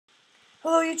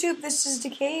Hello YouTube, this is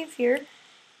Decave here,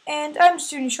 and I'm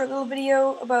just doing a short little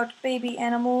video about baby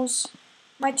animals.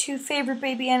 My two favorite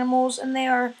baby animals, and they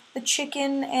are the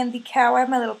chicken and the cow. I have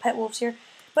my little pet wolves here,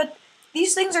 but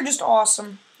these things are just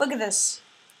awesome. Look at this.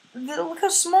 Look how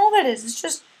small that is. It's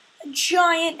just a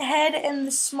giant head and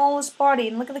the smallest body,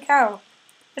 and look at the cow.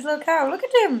 There's a little cow. Look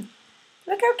at him.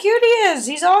 Look how cute he is.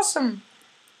 He's awesome.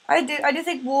 I do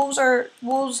think wolves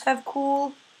have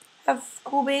cool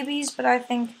babies, but I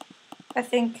think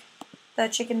the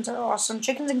chickens are awesome.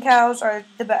 Chickens and cows are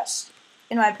the best,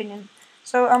 in my opinion.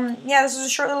 So, yeah, this is a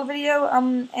short little video,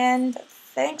 and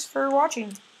thanks for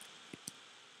watching.